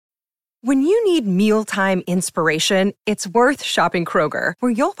When you need mealtime inspiration, it's worth shopping Kroger,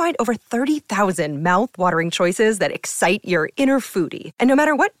 where you'll find over 30,000 mouth-watering choices that excite your inner foodie. And no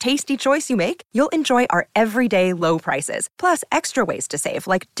matter what tasty choice you make, you'll enjoy our everyday low prices, plus extra ways to save,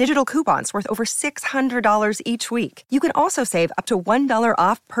 like digital coupons worth over $600 each week. You can also save up to $1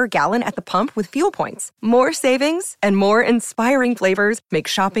 off per gallon at the pump with fuel points. More savings and more inspiring flavors make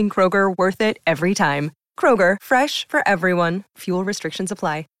shopping Kroger worth it every time. Kroger, fresh for everyone. Fuel restrictions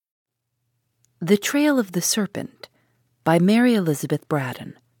apply. The Trail of the Serpent by Mary Elizabeth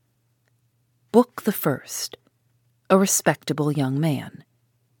Braddon. Book the First, A Respectable Young Man.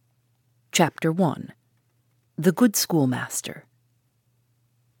 Chapter 1, The Good Schoolmaster.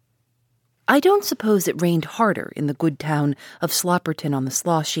 I don't suppose it rained harder in the good town of Slopperton on the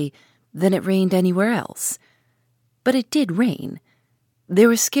Sloshy than it rained anywhere else. But it did rain. There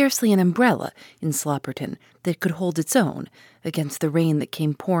was scarcely an umbrella in Slopperton that could hold its own against the rain that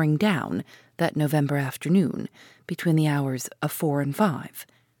came pouring down that November afternoon between the hours of 4 and 5.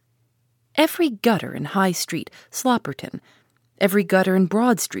 Every gutter in High Street, Slopperton, every gutter in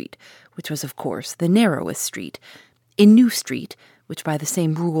Broad Street, which was, of course, the narrowest street, in New Street, which by the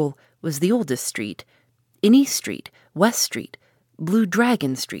same rule was the oldest street, in East Street, West Street, Blue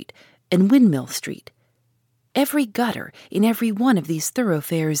Dragon Street, and Windmill Street, every gutter in every one of these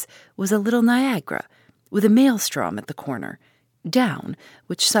thoroughfares was a little Niagara, with a maelstrom at the corner, down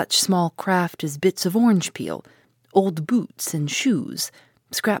which such small craft as bits of orange peel, old boots and shoes,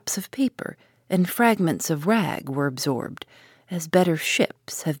 scraps of paper, and fragments of rag were absorbed, as better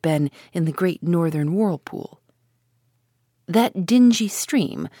ships have been in the great northern whirlpool. That dingy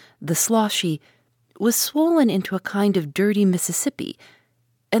stream, the Sloshy, was swollen into a kind of dirty Mississippi,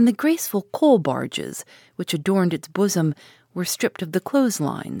 and the graceful coal barges which adorned its bosom were stripped of the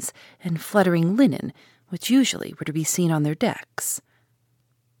clotheslines and fluttering linen which usually were to be seen on their decks.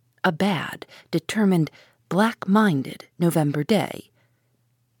 A bad, determined, black-minded November day.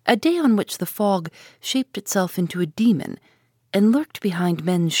 A day on which the fog shaped itself into a demon and lurked behind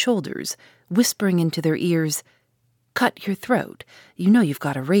men's shoulders, whispering into their ears, "Cut your throat. You know you've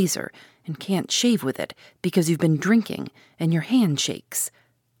got a razor and can't shave with it because you've been drinking and your hand shakes.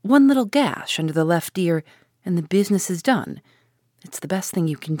 One little gash under the left ear and the business is done. It's the best thing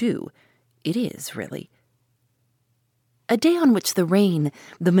you can do. It is, really." A day on which the rain,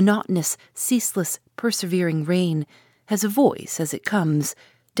 the monotonous, ceaseless, persevering rain, has a voice as it comes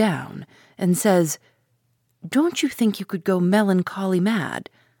down and says, "Don't you think you could go melancholy mad?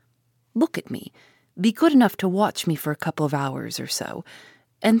 Look at me. Be good enough to watch me for a couple of hours or so,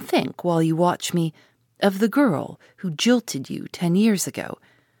 and think, while you watch me, of the girl who jilted you 10 years ago,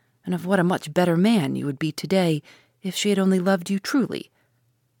 and of what a much better man you would be today if she had only loved you truly.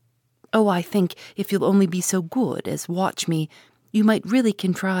 Oh, I think if you'll only be so good as watch me, you might really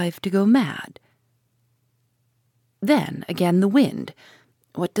contrive to go mad." Then, again, the wind.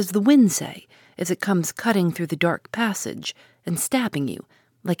 What does the wind say as it comes cutting through the dark passage and stabbing you,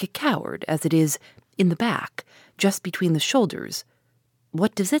 like a coward as it is, in the back, just between the shoulders?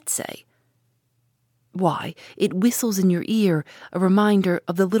 What does it say? Why, it whistles in your ear a reminder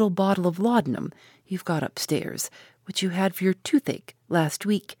of the little bottle of laudanum you've got upstairs, which you had for your toothache last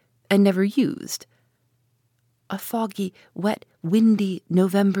week and never used. A foggy, wet, windy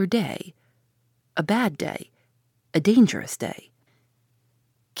November day. A bad day. A dangerous day.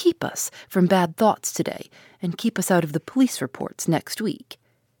 Keep us from bad thoughts today, and keep us out of the police reports next week.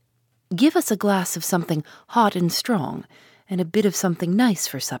 Give us a glass of something hot and strong, and a bit of something nice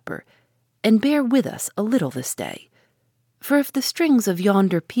for supper, and bear with us a little this day. For if the strings of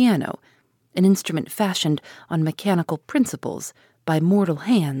yonder piano, an instrument fashioned on mechanical principles by mortal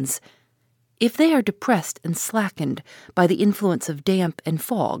hands, if they are depressed and slackened by the influence of damp and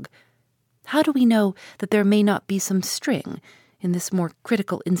fog, how do we know that there may not be some string in this more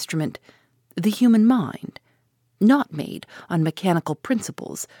critical instrument, the human mind, not made on mechanical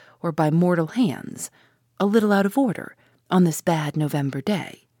principles or by mortal hands, a little out of order on this bad November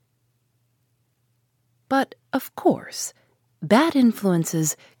day? But, of course, bad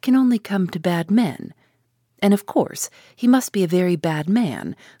influences can only come to bad men, and of course he must be a very bad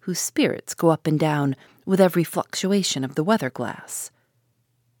man whose spirits go up and down with every fluctuation of the weather-glass.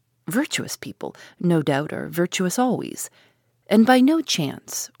 Virtuous people, no doubt, are virtuous always, and by no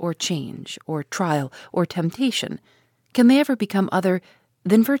chance or change or trial or temptation can they ever become other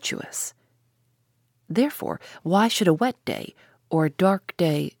than virtuous. Therefore, why should a wet day or a dark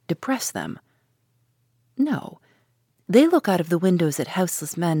day depress them? No. They look out of the windows at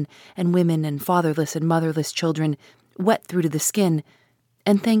houseless men and women and fatherless and motherless children, wet through to the skin,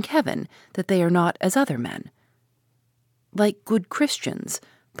 and thank heaven that they are not as other men. Like good Christians,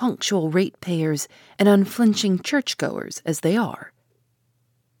 punctual ratepayers and unflinching churchgoers as they are.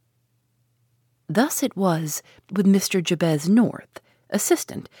 Thus it was with Mr. Jabez North,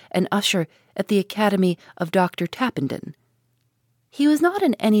 assistant and usher at the Academy of Dr. Tappenden. He was not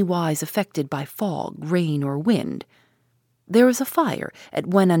in any wise affected by fog, rain, or wind. There was a fire at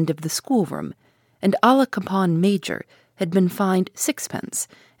one end of the schoolroom, and Allah Capon Major had been fined 6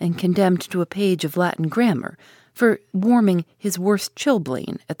 and condemned to a page of Latin grammar for warming his worst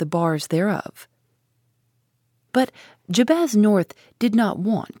chilblain at the bars thereof. But Jabez North did not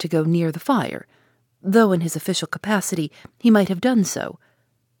want to go near the fire, though in his official capacity he might have done so.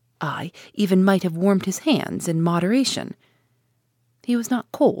 Ay, even might have warmed his hands in moderation. He was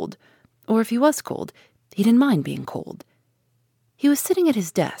not cold, or if he was cold, he didn't mind being cold. He was sitting at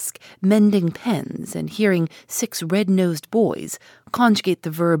his desk, mending pens, and hearing 6 red-nosed boys conjugate the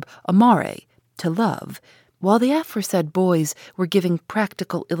verb amare, to love, while the aforesaid boys were giving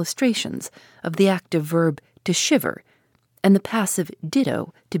practical illustrations of the active verb to shiver, and the passive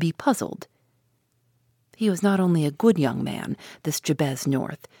ditto to be puzzled. He was not only a good young man, this Jabez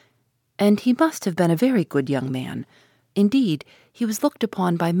North, and he must have been a very good young man. Indeed, he was looked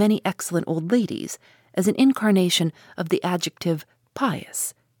upon by many excellent old ladies as an incarnation of the adjective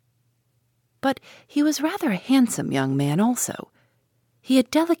pious. But he was rather a handsome young man also. He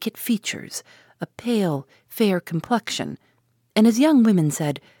had delicate features, a pale, fair complexion, and as young women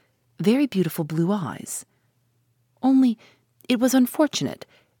said, very beautiful blue eyes. Only it was unfortunate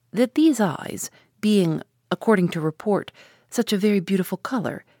that these eyes, being, according to report, such a very beautiful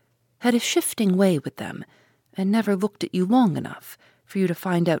color, had a shifting way with them, and never looked at you long enough for you to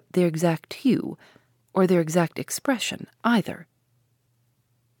find out their exact hue, or their exact expression either.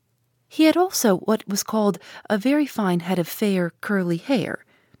 He had also what was called a very fine head of fair, curly hair,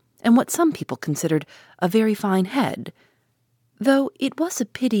 and what some people considered a very fine head, though it was a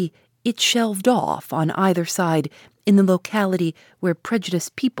pity it shelved off on either side in the locality where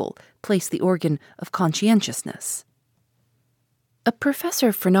prejudiced people place the organ of conscientiousness. A professor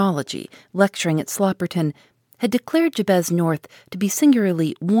of phrenology, lecturing at Slopperton, had declared Jabez North to be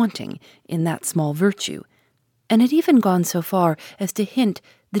singularly wanting in that small virtue, and had even gone so far as to hint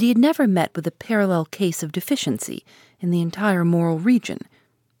that he had never met with a parallel case of deficiency in the entire moral region,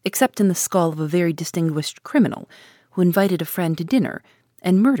 except in the skull of a very distinguished criminal who invited a friend to dinner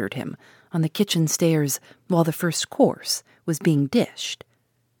and murdered him on the kitchen stairs while the first course was being dished.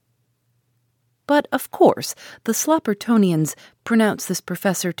 But, of course, the Sloppertonians pronounced this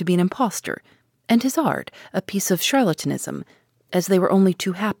professor to be an impostor, and his art a piece of charlatanism, as they were only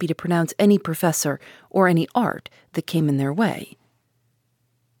too happy to pronounce any professor or any art that came in their way.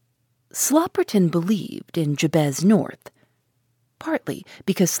 Slopperton believed in Jabez North, partly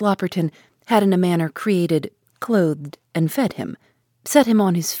because Slopperton had in a manner created, clothed, and fed him, set him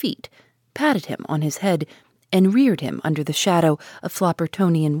on his feet, patted him on his head, and reared him under the shadow of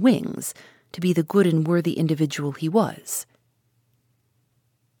Sloppertonian wings to be the good and worthy individual he was.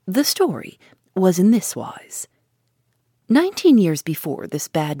 The story was in this wise. 19 years before this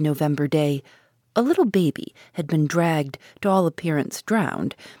bad November day, a little baby had been dragged, to all appearance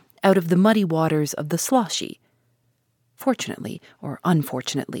drowned, out of the muddy waters of the Sloshy. Fortunately, or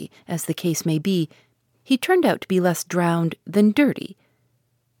unfortunately, as the case may be, he turned out to be less drowned than dirty,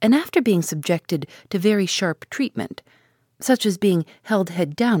 and after being subjected to very sharp treatment, such as being held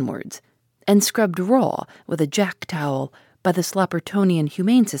head downwards, and scrubbed raw with a jack-towel by the Sloppertonian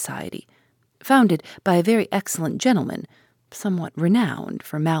Humane Society, founded by a very excellent gentleman, somewhat renowned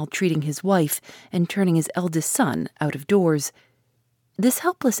for maltreating his wife and turning his eldest son out of doors, this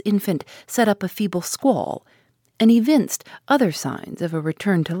helpless infant set up a feeble squall, and evinced other signs of a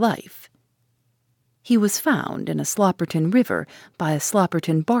return to life. He was found in a Slopperton river by a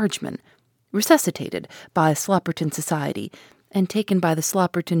Slopperton bargeman, resuscitated by a Slopperton society, and taken by the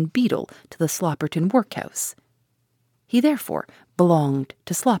Slopperton beadle to the Slopperton workhouse. He therefore belonged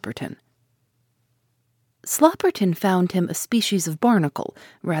to Slopperton. Slopperton found him a species of barnacle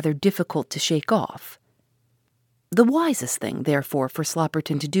rather difficult to shake off. The wisest thing, therefore, for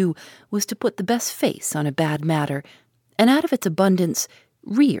Slopperton to do was to put the best face on a bad matter, and out of its abundance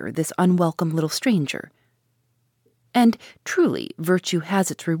rear this unwelcome little stranger. And truly virtue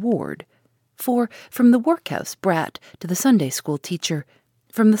has its reward, for from the workhouse brat to the Sunday school teacher,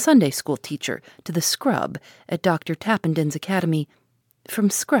 from the Sunday school teacher to the scrub at Dr. Tappenden's academy,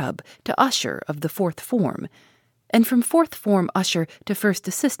 from scrub to usher of the 4th form, and from 4th form usher to first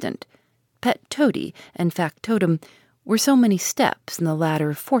assistant, pet toady and factotum were so many steps in the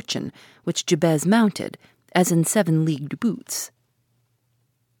ladder of fortune which Jabez mounted, as in 7-leagued boots.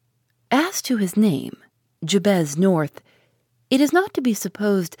 As to his name, Jabez North, It is not to be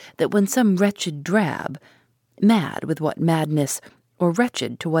supposed that when some wretched drab, mad with what madness, or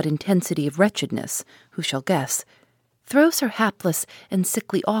wretched to what intensity of wretchedness, who shall guess, throws her hapless and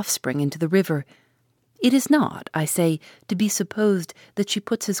sickly offspring into the river, it is not, I say, to be supposed that she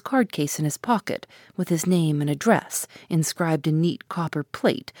puts his card-case in his pocket, with his name and address inscribed in neat copper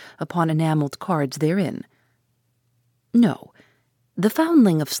plate upon enamelled cards therein. No, the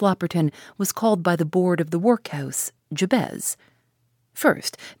foundling of Slopperton was called by the board of the workhouse Jabez.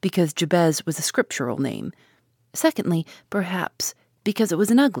 First, because Jabez was a scriptural name. Secondly, perhaps, because it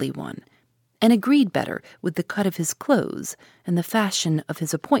was an ugly one, and agreed better with the cut of his clothes and the fashion of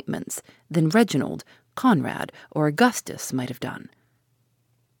his appointments than Reginald, Conrad, or Augustus might have done.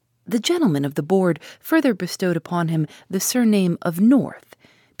 The gentlemen of the board further bestowed upon him the surname of North,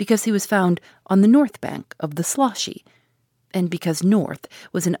 because he was found on the north bank of the Sloshy, and because North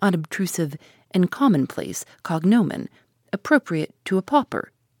was an unobtrusive and commonplace cognomen, appropriate to a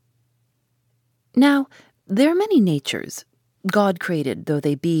pauper. Now, there are many natures, God-created though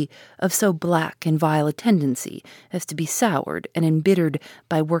they be, of so black and vile a tendency as to be soured and embittered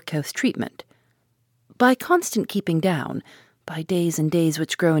by workhouse treatment. By constant keeping down, by days and days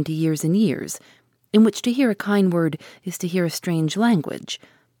which grow into years and years, in which to hear a kind word is to hear a strange language,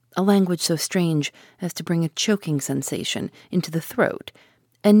 a language so strange as to bring a choking sensation into the throat,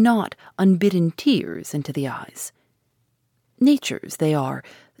 and not unbidden tears into the eyes. Natures, they are,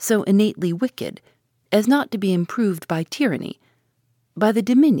 so innately wicked, as not to be improved by tyranny, by the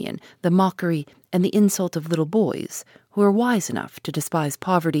dominion, the mockery, and the insult of little boys, who are wise enough to despise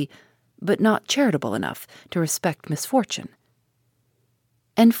poverty, but not charitable enough to respect misfortune.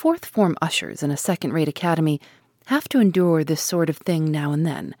 And fourth-form ushers in a second-rate academy have to endure this sort of thing now and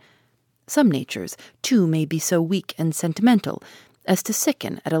then. Some natures, too, may be so weak and sentimental as to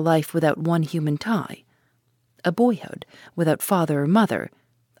sicken at a life without one human tie, a boyhood without father or mother,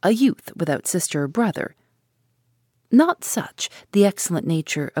 a youth without sister or brother. Not such the excellent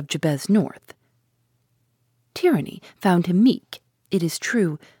nature of Jabez North. Tyranny found him meek, it is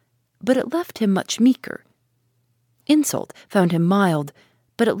true, but it left him much meeker. Insult found him mild,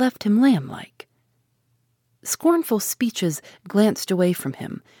 but it left him lamb-like. Scornful speeches glanced away from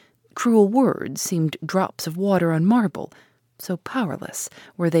him. Cruel words seemed drops of water on marble, so powerless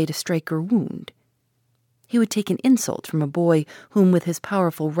were they to strike or wound. He would take an insult from a boy whom with his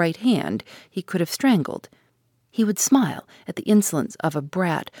powerful right hand he could have strangled. He would smile at the insolence of a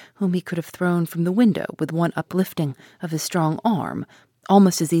brat whom he could have thrown from the window with one uplifting of his strong arm,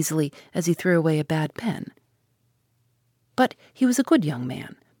 almost as easily as he threw away a bad pen. But he was a good young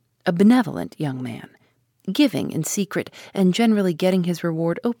man, a benevolent young man, giving in secret and generally getting his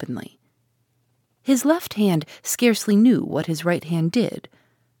reward openly. His left hand scarcely knew what his right hand did,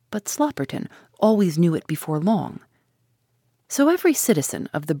 but Slopperton always knew it before long. So every citizen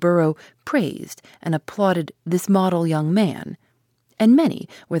of the borough praised and applauded this model young man, and many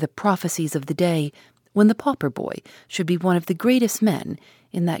were the prophecies of the day when the pauper boy should be one of the greatest men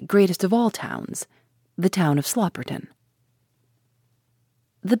in that greatest of all towns, the town of Slopperton.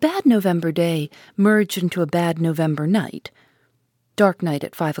 The bad November day merged into a bad November night. Dark night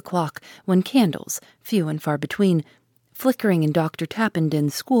at 5 o'clock, when candles, few and far between, flickering in Dr.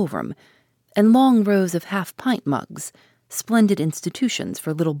 Tappendon's schoolroom, and long rows of half-pint mugs, splendid institutions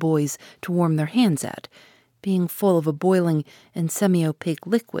for little boys to warm their hands at, being full of a boiling and semi-opaque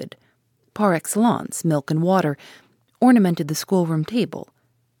liquid, par excellence, milk and water, ornamented the schoolroom table.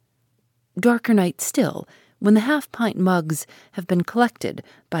 Darker night still, when the half-pint mugs have been collected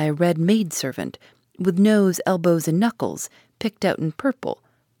by a red maidservant, with nose, elbows, and knuckles picked out in purple,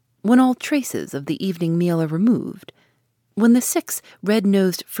 when all traces of the evening meal are removed, when the 6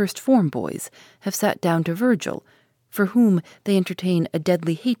 red-nosed first-form boys have sat down to Virgil, for whom they entertain a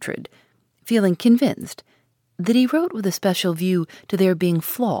deadly hatred, feeling convinced that he wrote with a special view to their being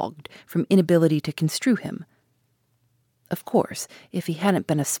flogged from inability to construe him. Of course, if he hadn't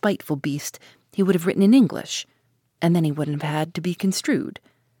been a spiteful beast, he would have written in English, and then he wouldn't have had to be construed.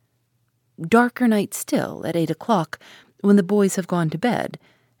 Darker night still, at 8 o'clock, when the boys have gone to bed,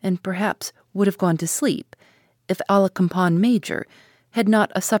 and perhaps would have gone to sleep, if Alicampon Major had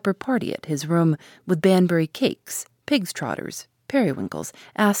not a supper party at his room with Banbury cakes, pig's trotters, periwinkles,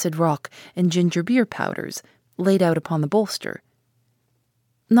 acid rock, and ginger beer powders laid out upon the bolster.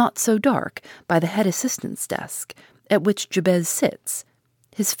 Not so dark by the head assistant's desk, at which Jabez sits,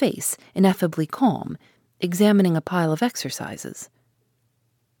 his face ineffably calm, examining a pile of exercises.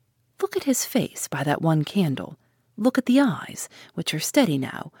 Look at his face by that one candle. Look at the eyes, which are steady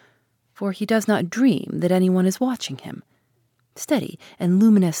now, for he does not dream that anyone is watching him. Steady and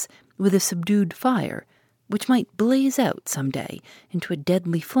luminous with a subdued fire, which might blaze out someday into a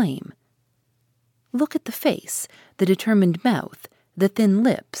deadly flame. Look at the face, the determined mouth, the thin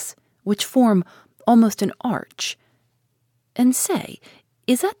lips, which form almost an arch, and say,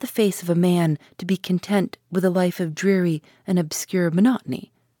 is that the face of a man to be content with a life of dreary and obscure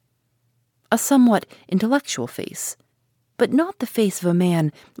monotony? A somewhat intellectual face, but not the face of a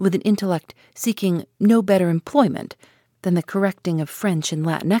man with an intellect seeking no better employment than the correcting of French and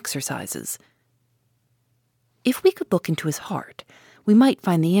Latin exercises. If we could look into his heart, we might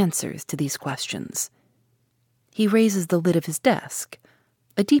find the answers to these questions. He raises the lid of his desk,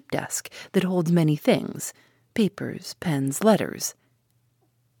 a deep desk that holds many things, papers, pens, letters.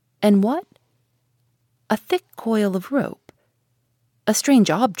 And what? A thick coil of rope. A strange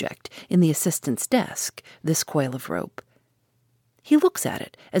object in the assistant's desk, this coil of rope. He looks at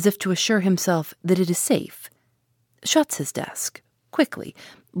it as if to assure himself that it is safe, shuts his desk, quickly,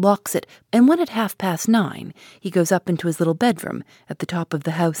 locks it, and when at 9:30 he goes up into his little bedroom at the top of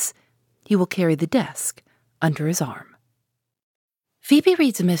the house, he will carry the desk under his arm. Phoebe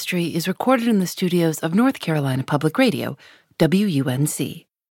Reads a Mystery is recorded in the studios of North Carolina Public Radio, WUNC.